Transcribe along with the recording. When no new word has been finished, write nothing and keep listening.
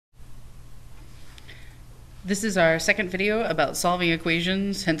This is our second video about solving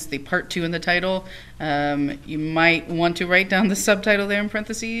equations, hence the part 2 in the title. You might want to write down the subtitle there in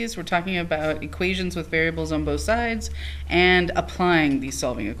parentheses. We're talking about equations with variables on both sides and applying these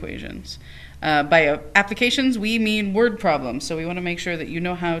solving equations. By applications, we mean word problems. So we want to make sure that you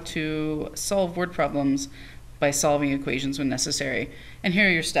know how to solve word problems by solving equations when necessary. And here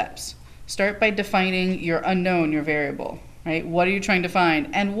are your steps. Start by defining your unknown, your variable. Right? What are you trying to find?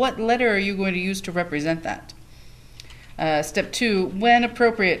 And what letter are you going to use to represent that? Step 2, when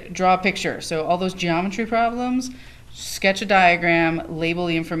appropriate, draw a picture. So all those geometry problems, sketch a diagram, label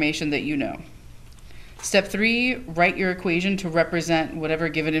the information that you know. Step 3, write your equation to represent whatever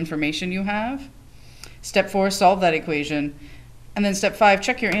given information you have. Step 4, solve that equation. And then step 5,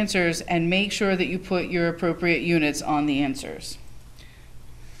 check your answers and make sure that you put your appropriate units on the answers.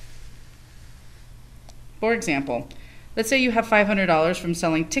 For example, let's say you have $500 from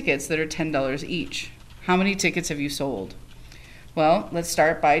selling tickets that are $10 each. How many tickets have you sold? Well, let's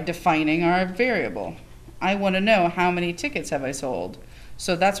start by defining our variable. I want to know how many tickets have I sold.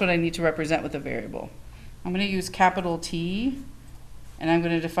 So that's what I need to represent with a variable. I'm going to use capital T, and I'm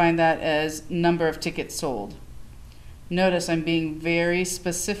going to define that as number of tickets sold. Notice I'm being very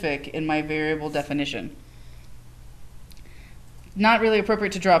specific in my variable definition. Not really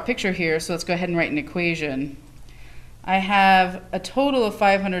appropriate to draw a picture here, so let's go ahead and write an equation. I have a total of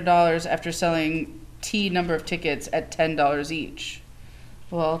 $500 after selling T number of tickets at $10 each.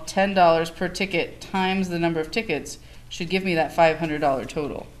 Well, $10 per ticket times the number of tickets should give me that $500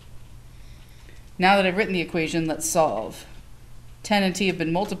 total. Now that I've written the equation, let's solve. 10 and T have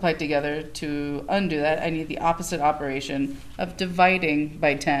been multiplied together. To undo that, I need the opposite operation of dividing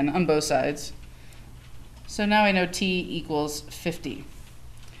by 10 on both sides. So now I know T equals 50.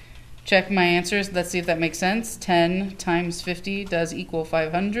 Check my answers. Let's see if that makes sense. 10 times 50 does equal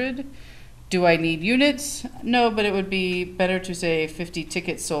 500. Do I need units? No, but it would be better to say 50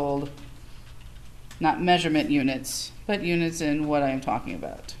 tickets sold, not measurement units, but units in what I am talking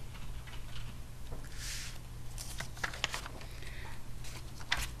about.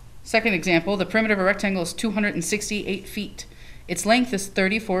 Second example, the perimeter of a rectangle is 268 feet. Its length is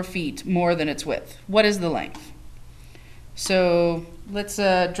 34 feet more than its width. What is the length? So let's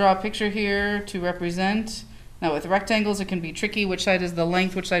draw a picture here to represent. Now with rectangles it can be tricky. Which side is the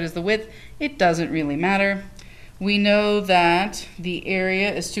length, which side is the width? It doesn't really matter. We know that the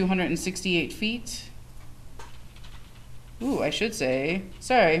area is 268 feet. Ooh, I should say,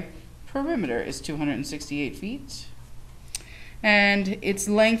 sorry, perimeter is 268 feet. And its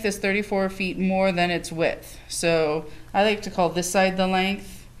length is 34 feet more than its width. So I like to call this side the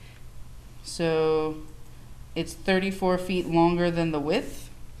length. So it's 34 feet longer than the width.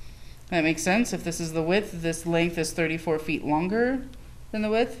 That makes sense. If this is the width, this length is 34 feet longer than the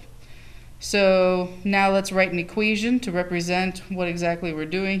width. So now let's write an equation to represent what exactly we're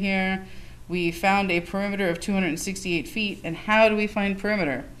doing here. We found a perimeter of 268 feet. And how do we find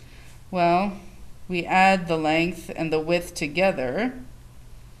perimeter? Well, we add the length and the width together,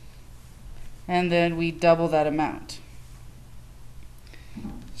 and then we double that amount.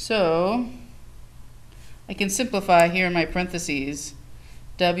 So I can simplify here in my parentheses.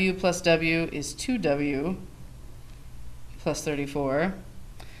 W plus W is 2W plus 34.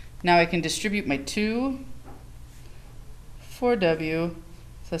 Now I can distribute my 2 for W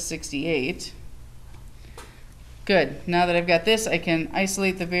plus 68. Good. Now that I've got this, I can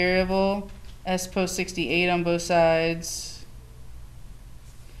isolate the variable S post 68 on both sides.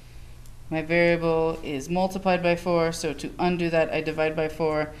 My variable is multiplied by 4, so to undo that I divide by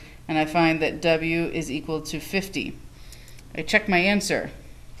 4, and I find that W is equal to 50. I check my answer.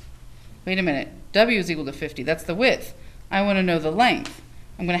 Wait a minute, W is equal to 50, that's the width. I want to know the length.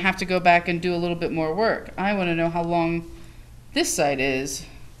 I'm going to have to go back and do a little bit more work. I want to know how long this side is.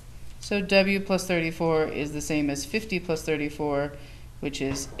 So W plus 34 is the same as 50 plus 34, which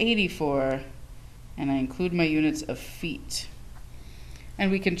is 84, and I include my units of feet.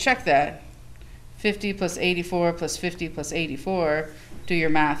 And we can check that. 50 plus 84 plus 50 plus 84, do your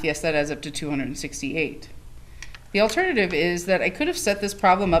math. Yes, that adds up to 268. The alternative is that I could have set this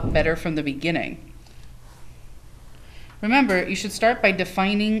problem up better from the beginning. Remember, you should start by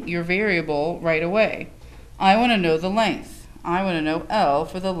defining your variable right away. I want to know the length. I want to know L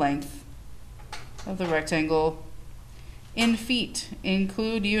for the length of the rectangle in feet.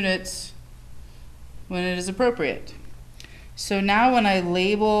 Include units when it is appropriate. So now when I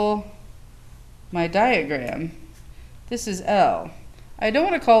label my diagram, this is L. I don't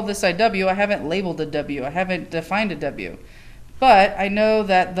want to call this side W. I haven't labeled a W. I haven't defined a W. But I know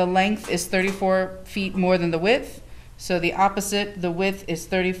that the length is 34 feet more than the width. So the opposite, the width is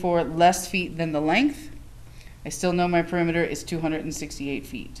 34 less feet than the length. I still know my perimeter is 268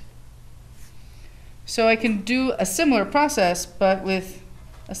 feet. So I can do a similar process, but with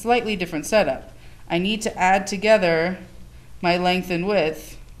a slightly different setup. I need to add together my length and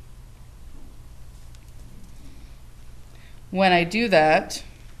width. When I do that,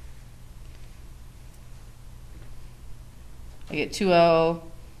 I get 2L,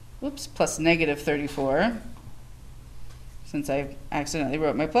 plus negative 34. Since I accidentally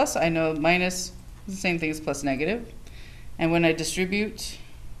wrote my plus, I know minus is the same thing as plus negative. And when I distribute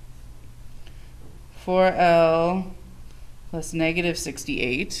 4L plus negative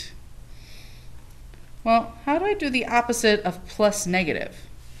 68, well, how do I do the opposite of plus negative?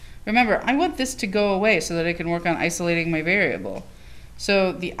 Remember, I want this to go away so that I can work on isolating my variable.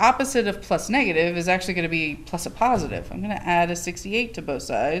 So the opposite of plus negative is actually going to be plus a positive. I'm going to add a 68 to both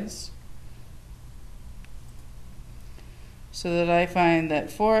sides so that I find that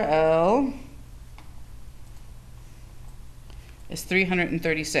 4L is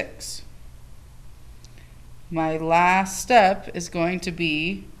 336. My last step is going to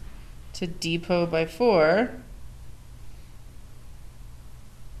be to depot by 4.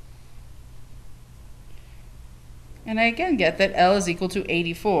 And I again get that L is equal to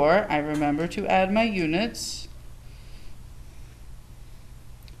 84. I remember to add my units.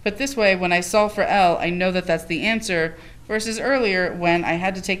 But this way, when I solve for L, I know that that's the answer, versus earlier when I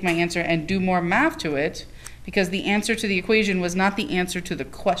had to take my answer and do more math to it, because the answer to the equation was not the answer to the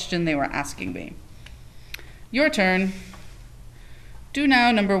question they were asking me. Your turn. Do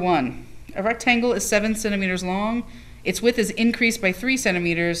now number 1. A rectangle is 7 centimeters long. Its width is increased by 3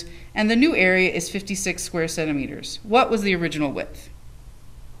 centimeters, and the new area is 56 square centimeters. What was the original width?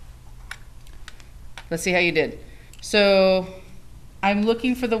 Let's see how you did. So I'm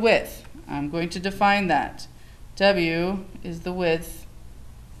looking for the width. I'm going to define that. W is the width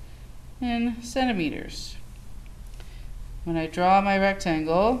in centimeters. When I draw my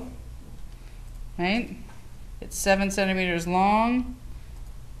rectangle, right, it's 7 centimeters long.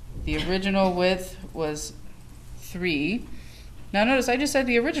 The original width was 3. Now notice I just said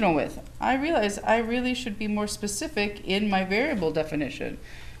the original width. I realize I really should be more specific in my variable definition.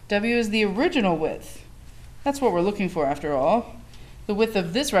 W is the original width. That's what we're looking for after all. The width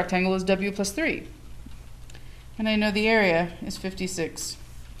of this rectangle is W plus 3. And I know the area is 56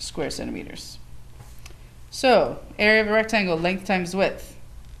 square centimeters. So, area of a rectangle, length times width.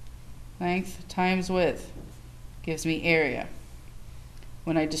 Length times width gives me area.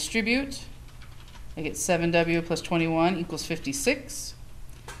 When I distribute, I get 7W plus 21 equals 56.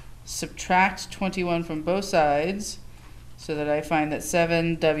 Subtract 21 from both sides so that I find that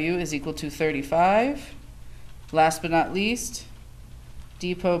 7W is equal to 35. Last but not least,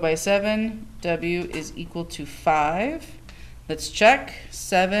 depot by 7, W is equal to 5. Let's check.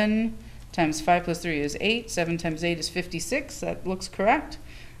 7 times 5 plus 3 is 8. 7 times 8 is 56. That looks correct.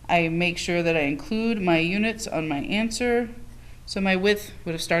 I make sure that I include my units on my answer. So my width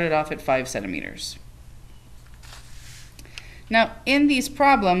would have started off at 5 centimeters. Now, in these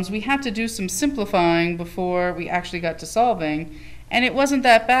problems, we had to do some simplifying before we actually got to solving, and it wasn't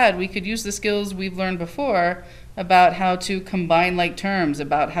that bad. We could use the skills we've learned before about how to combine like terms,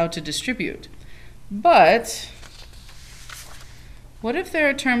 about how to distribute. But what if there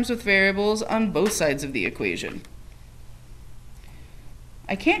are terms with variables on both sides of the equation?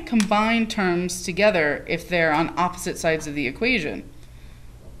 I can't combine terms together if they're on opposite sides of the equation.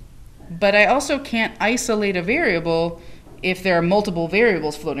 But I also can't isolate a variable if there are multiple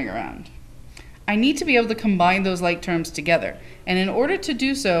variables floating around. I need to be able to combine those like terms together. And in order to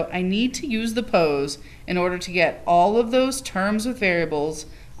do so, I need to use the pose in order to get all of those terms with variables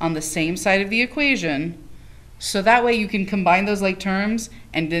on the same side of the equation, so that way you can combine those like terms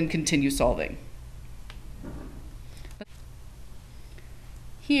and then continue solving.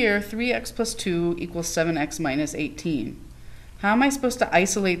 Here, 3x plus 2 equals 7x minus 18. How am I supposed to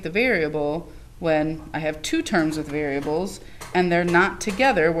isolate the variable when I have two terms with variables and they're not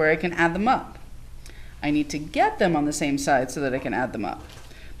together where I can add them up? I need to get them on the same side so that I can add them up.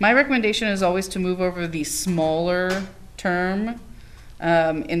 My recommendation is always to move over the smaller term.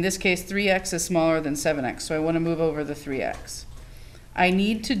 In this case, 3x is smaller than 7x, so I want to move over the 3x. I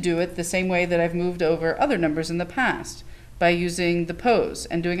need to do it the same way that I've moved over other numbers in the past, by using the pose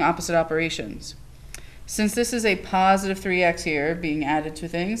and doing opposite operations. Since this is a positive 3x here being added to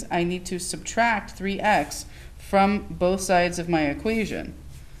things, I need to subtract 3x from both sides of my equation,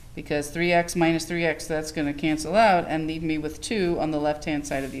 because 3x minus 3x, that's going to cancel out and leave me with 2 on the left-hand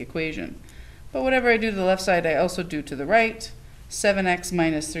side of the equation. But whatever I do to the left side, I also do to the right. 7x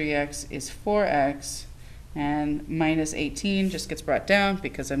minus 3x is 4x, and minus 18 just gets brought down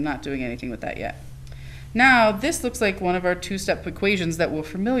because I'm not doing anything with that yet. Now, this looks like one of our two-step equations that we're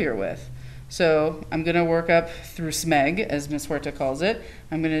familiar with. So I'm going to work up through SMEG, as Ms. Huerta calls it.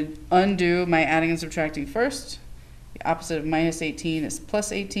 I'm going to undo my adding and subtracting first. The opposite of minus 18 is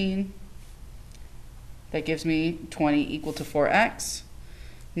plus 18. That gives me 20 equal to 4x.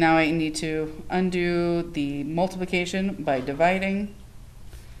 Now I need to undo the multiplication by dividing.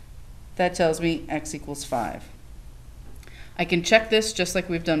 That tells me x equals 5. I can check this just like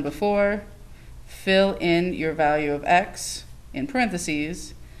we've done before. Fill in your value of x in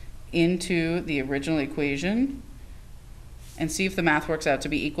parentheses into the original equation and see if the math works out to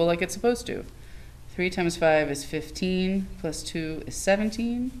be equal like it's supposed to. 3 times 5 is 15, plus 2 is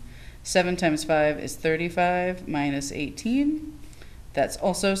 17. 7 times 5 is 35, minus 18. That's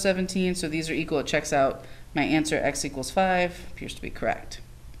also 17, so these are equal. It checks out. My answer, x equals 5, appears to be correct.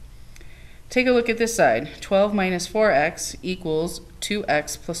 Take a look at this side. 12 minus 4x equals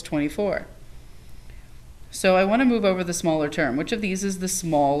 2x plus 24. So I want to move over the smaller term. Which of these is the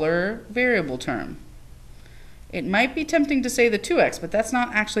smaller variable term? It might be tempting to say the 2x, but that's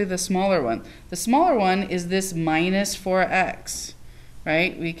not actually the smaller one. The smaller one is this minus 4x,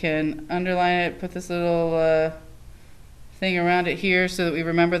 right? We can underline it, put this little thing around it here so that we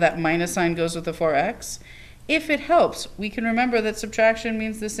remember that minus sign goes with the 4x. If it helps, we can remember that subtraction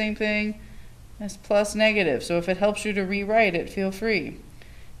means the same thing as plus negative. So if it helps you to rewrite it, feel free.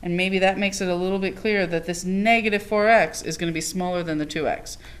 And maybe that makes it a little bit clearer that this negative 4x is going to be smaller than the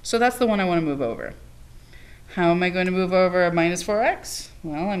 2x. So that's the one I want to move over. How am I going to move over a minus 4x?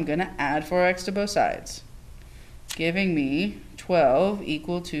 Well, I'm going to add 4x to both sides, giving me 12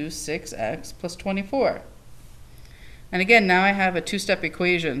 equal to 6x plus 24. And again, now I have a two-step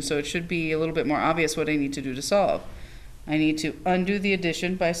equation, so it should be a little bit more obvious what I need to do to solve. I need to undo the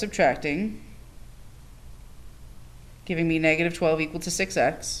addition by subtracting, giving me negative 12 equal to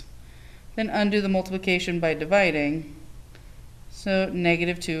 6x. Then undo the multiplication by dividing, so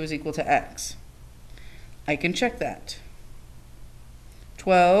negative 2 is equal to x. I can check that.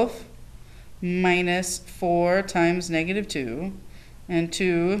 12 minus 4 times negative 2, and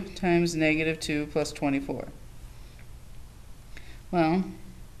 2 times negative 2 plus 24. Well,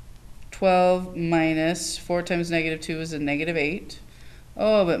 12 minus 4 times negative 2 is a negative 8.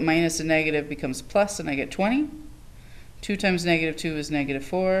 Oh, but minus a negative becomes plus, and I get 20. 2 times negative 2 is negative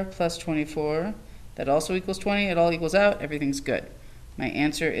 4, plus 24. That also equals 20. It all equals out. Everything's good. My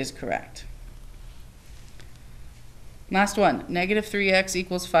answer is correct. Last one, negative 3x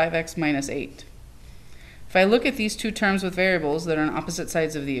equals 5x minus 8. If I look at these two terms with variables that are on opposite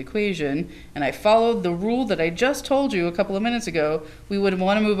sides of the equation, and I followed the rule that I just told you a couple of minutes ago, we would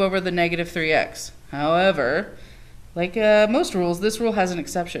want to move over the negative 3x. However, like most rules, this rule has an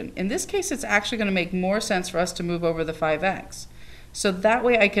exception. In this case, it's actually going to make more sense for us to move over the 5x. So that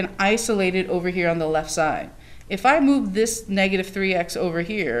way I can isolate it over here on the left side. If I move this negative 3x over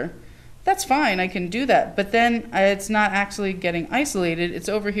here, that's fine, I can do that. But then it's not actually getting isolated, it's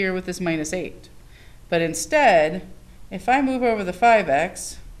over here with this minus 8. But instead, if I move over the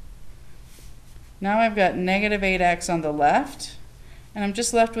 5x, now I've got negative 8x on the left, and I'm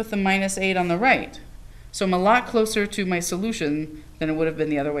just left with the minus 8 on the right. So I'm a lot closer to my solution than it would have been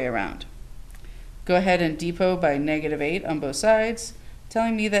the other way around. Go ahead and depot by negative 8 on both sides,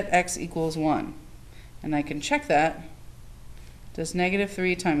 telling me that x equals 1. And I can check that. Does negative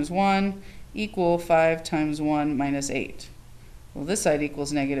 3 times 1 equal 5 times 1 minus 8? Well, this side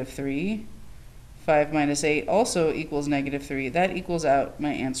equals negative 3. 5 minus 8 also equals negative 3. That equals out.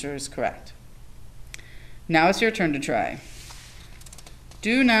 My answer is correct. Now it's your turn to try.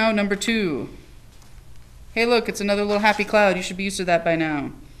 Do now number 2. Hey, look, it's another little happy cloud. You should be used to that by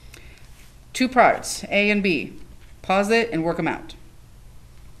now. 2 parts, A and B. Pause it and work them out.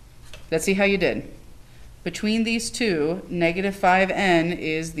 Let's see how you did. Between these two, negative 5n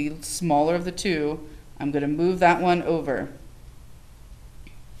is the smaller of the two. I'm going to move that one over.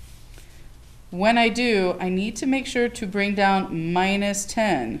 When I do, I need to make sure to bring down minus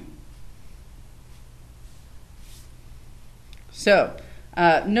 10. So,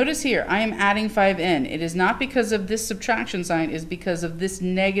 notice here, I am adding 5n. It is not because of this subtraction sign, it is because of this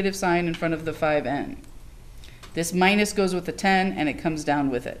negative sign in front of the 5n. This minus goes with the 10 and it comes down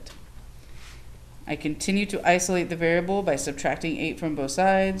with it. I continue to isolate the variable by subtracting 8 from both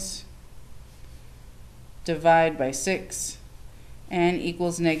sides. Divide by 6, and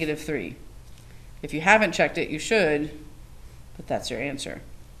equals negative 3. If you haven't checked it, you should, but that's your answer.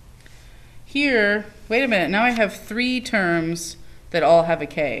 Here, wait a minute, now I have 3 terms that all have a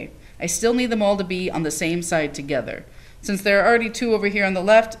k. I still need them all to be on the same side together. Since there are already 2 over here on the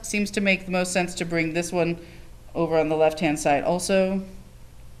left, seems to make the most sense to bring this one over on the left-hand side also.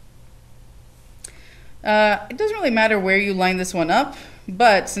 It doesn't really matter where you line this one up,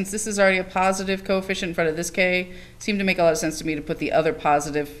 but since this is already a positive coefficient in front of this k, it seemed to make a lot of sense to me to put the other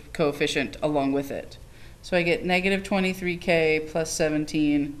positive coefficient along with it. So I get negative 23k plus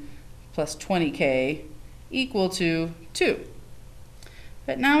 17 plus 20k equal to 2.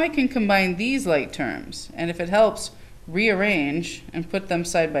 But now I can combine these like terms, and if it helps, rearrange and put them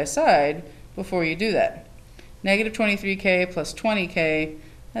side by side before you do that. Negative 23k plus 20k,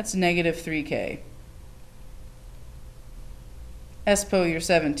 that's negative 3k. SPO your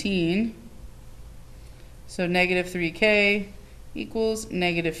 17, so negative 3k equals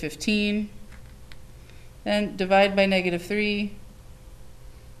negative 15. Then divide by negative 3,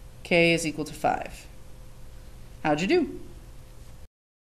 k is equal to 5. How'd you do?